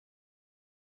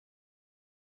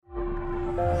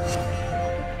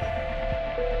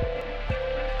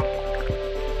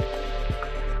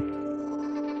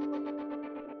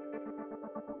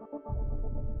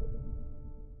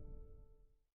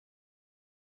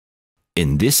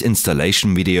In this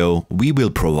installation video, we will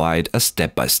provide a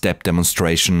step-by-step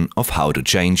demonstration of how to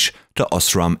change the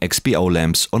OSRAM XBO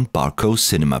lamps on Barco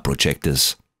cinema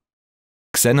projectors.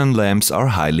 Xenon lamps are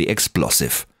highly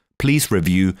explosive. Please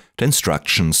review the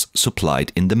instructions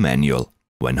supplied in the manual.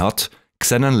 When hot,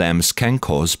 xenon lamps can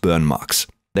cause burn marks.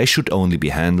 They should only be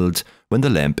handled when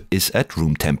the lamp is at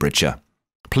room temperature.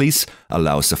 Please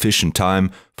allow sufficient time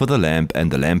for the lamp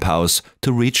and the lamphouse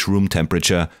to reach room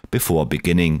temperature before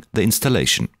beginning the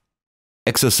installation.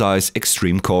 Exercise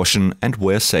extreme caution and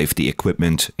wear safety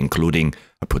equipment, including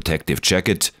a protective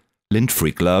jacket,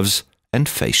 lint-free gloves and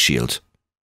face shield.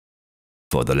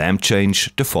 For the lamp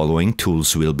change, the following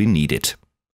tools will be needed: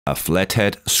 a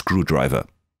flathead screwdriver,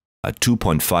 a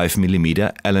 2.5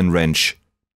 mm Allen wrench,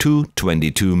 two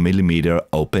 22 mm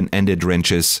open-ended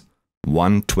wrenches,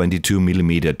 one 22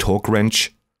 mm torque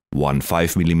wrench, one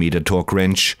 5 mm torque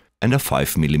wrench and a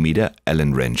 5 mm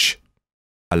Allen wrench.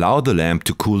 Allow the lamp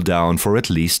to cool down for at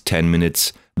least 10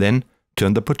 minutes, then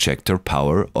turn the projector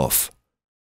power off.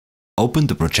 Open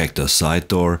the projector side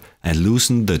door and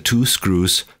loosen the two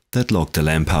screws that lock the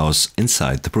lamphouse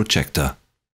inside the projector.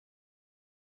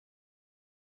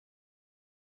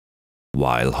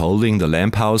 While holding the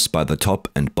lamphouse by the top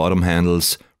and bottom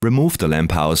handles, remove the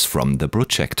lamphouse from the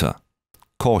projector.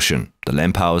 Caution, the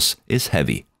lamphouse is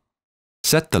heavy.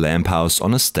 Set the lamphouse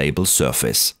on a stable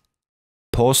surface.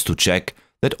 Pause to check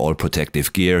that all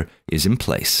protective gear is in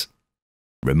place.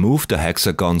 Remove the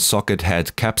hexagon socket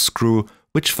head cap screw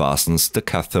which fastens the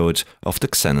cathode of the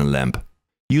xenon lamp.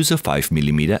 Use a 5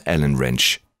 mm Allen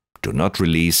wrench. Do not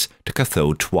release the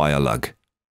cathode wire lug.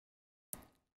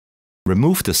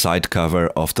 Remove the side cover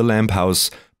of the lamphouse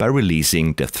by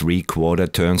releasing the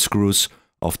 3/4 turn screws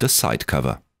of the side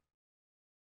cover.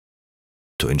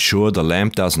 To ensure the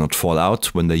lamp does not fall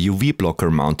out when the UV blocker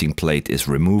mounting plate is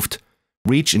removed,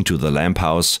 reach into the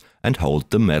lamphouse and hold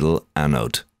the metal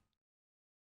anode.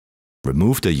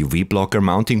 Remove the UV blocker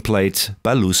mounting plate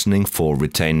by loosening 4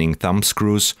 retaining thumb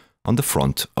screws on the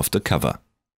front of the cover.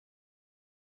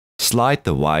 Slide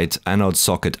the white anode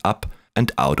socket up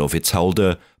and out of its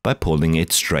holder by pulling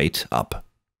it straight up.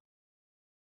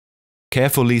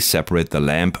 Carefully separate the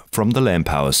lamp from the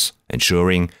lamphouse,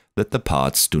 ensuring that the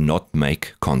parts do not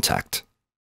make contact.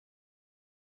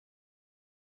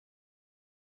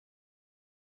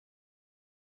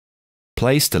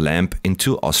 Place the lamp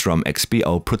into OSRAM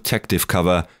XBO protective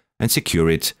cover and secure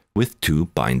it with 2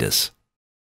 binders.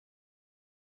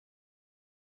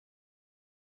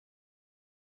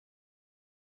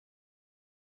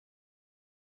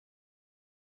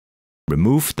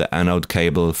 Remove the anode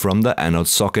cable from the anode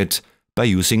socket by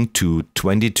using 2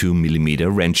 22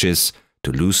 mm wrenches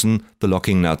to loosen the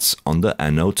locking nuts on the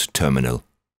anode terminal.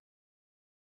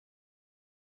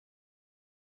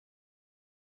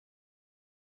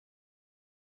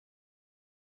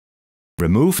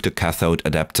 Remove the cathode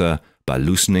adapter by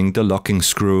loosening the locking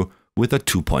screw with a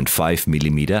 2.5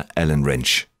 mm Allen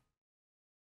wrench.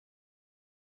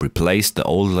 Replace the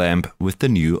old lamp with the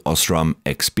new OSRAM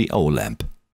XBO lamp.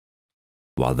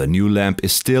 While the new lamp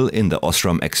is still in the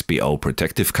OSRAM XBO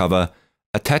protective cover,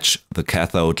 attach the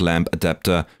cathode lamp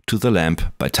adapter to the lamp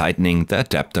by tightening the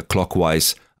adapter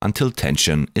clockwise until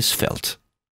tension is felt.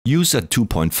 Use a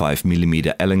 2.5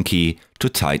 mm Allen key to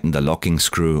tighten the locking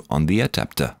screw on the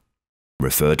adapter.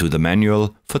 Refer to the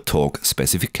manual for torque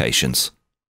specifications.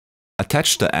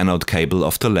 Attach the anode cable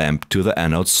of the lamp to the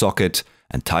anode socket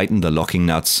and tighten the locking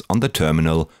nuts on the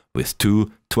terminal with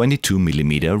 2 22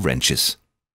 mm wrenches.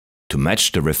 To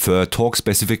match the refer torque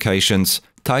specifications,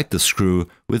 tighten the screw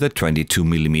with a 22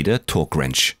 mm torque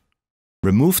wrench.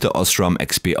 Remove the OSRAM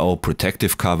XBO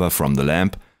protective cover from the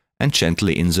lamp and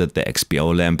gently insert the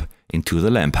XBO lamp into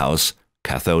the lamphouse,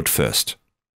 cathode first.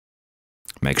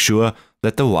 Make sure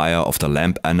that the wire of the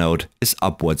lamp anode is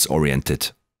upwards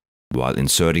oriented. While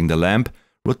inserting the lamp,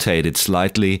 rotate it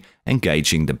slightly,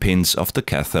 engaging the pins of the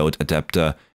cathode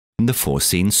adapter in the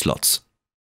foreseen slots.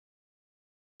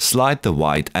 Slide the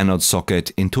white anode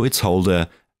socket into its holder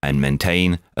and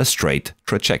maintain a straight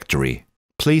trajectory.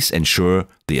 Please ensure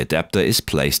the adapter is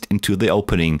placed into the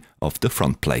opening of the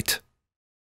front plate.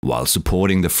 While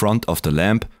supporting the front of the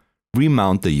lamp,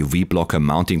 remount the UV blocker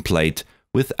mounting plate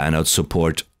with anode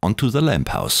support onto the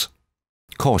lamphouse.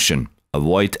 Caution: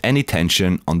 avoid any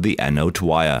tension on the anode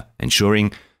wire,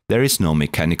 ensuring there is no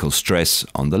mechanical stress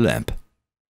on the lamp.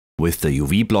 With the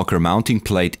UV blocker mounting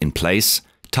plate in place,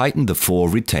 tighten the 4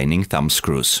 retaining thumb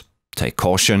screws. Take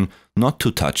caution not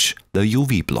to touch the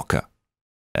UV blocker.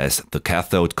 As the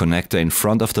cathode connector in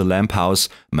front of the lamphouse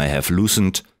may have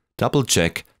loosened, double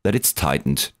check that it's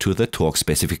tightened to the torque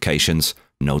specifications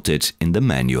noted in the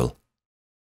manual.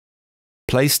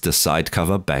 Place the side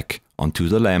cover back onto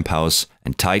the lamphouse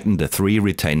and tighten the 3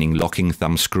 retaining locking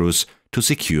thumb screws to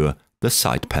secure the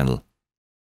side panel.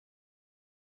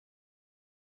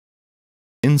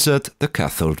 Insert the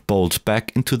cathode bolt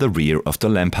back into the rear of the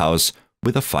lamphouse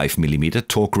with a 5 mm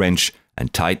torque wrench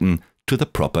and tighten to the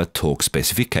proper torque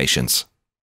specifications.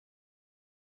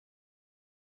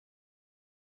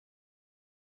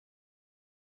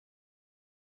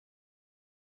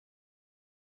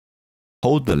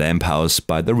 Hold the lamphouse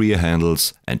by the rear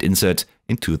handles and insert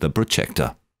into the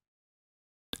projector.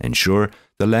 Ensure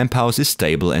the lamphouse is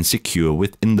stable and secure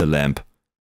within the lamp.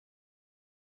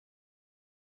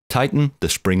 Tighten the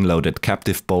spring-loaded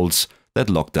captive bolts that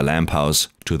lock the lamphouse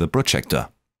to the projector.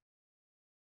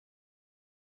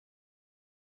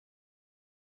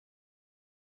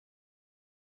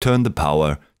 Turn the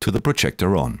power to the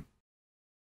projector on.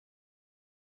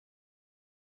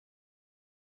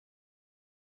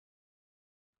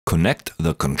 Connect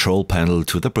the control panel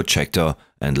to the projector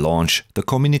and launch the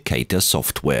communicator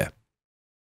software.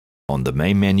 On the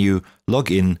main menu,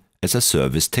 log in as a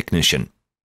service technician.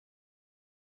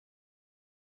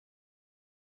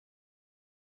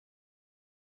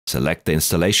 Select the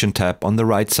installation tab on the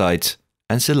right side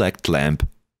and select lamp,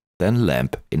 then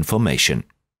lamp information.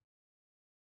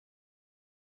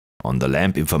 On the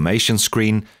lamp information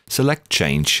screen, select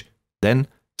change, then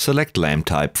select lamp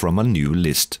type from a new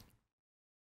list.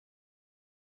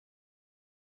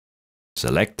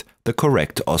 Select the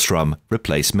correct OSRAM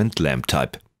replacement lamp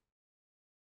type.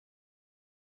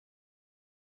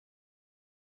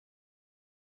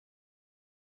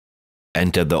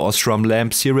 Enter the OSRAM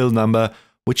lamp serial number,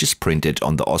 which is printed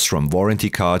on the OSRAM warranty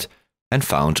card and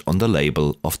found on the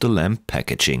label of the lamp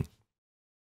packaging.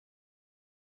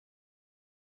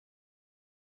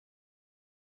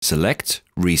 Select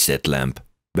Reset Lamp.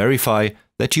 Verify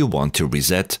that you want to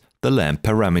reset the lamp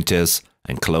parameters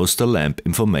and close the lamp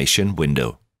information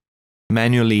window.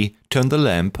 Manually turn the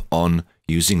lamp on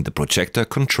using the projector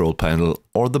control panel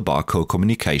or the Barco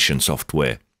communication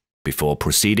software. Before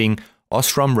proceeding,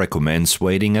 OSRAM recommends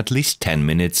waiting at least 10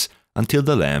 minutes until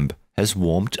the lamp has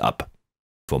warmed up.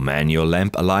 For manual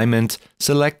lamp alignment,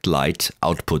 select Light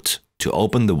Output to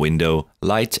open the window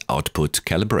Light Output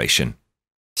Calibration.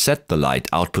 Set the light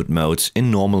output mode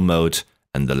in normal mode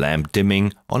and the lamp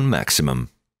dimming on maximum.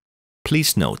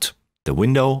 Please note, the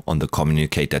window on the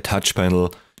communicator touch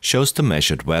panel shows the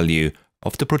measured value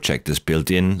of the projector's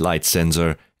built-in light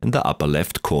sensor in the upper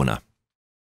left corner.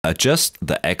 Adjust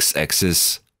the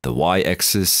X-axis, the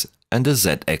Y-axis and the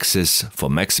Z-axis for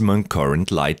maximum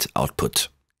current light output.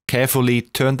 Carefully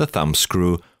turn the thumb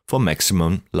screw for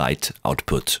maximum light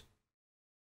output.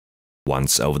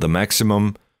 Once over the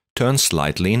maximum, turn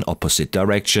slightly in opposite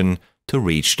direction to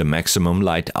reach the maximum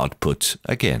light output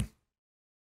again.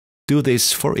 Do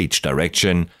this for each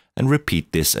direction and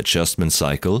repeat this adjustment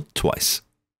cycle twice.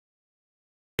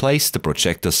 Place the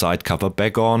projector side cover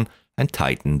back on and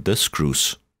tighten the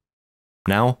screws.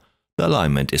 Now the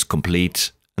alignment is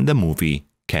complete and the movie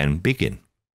can begin.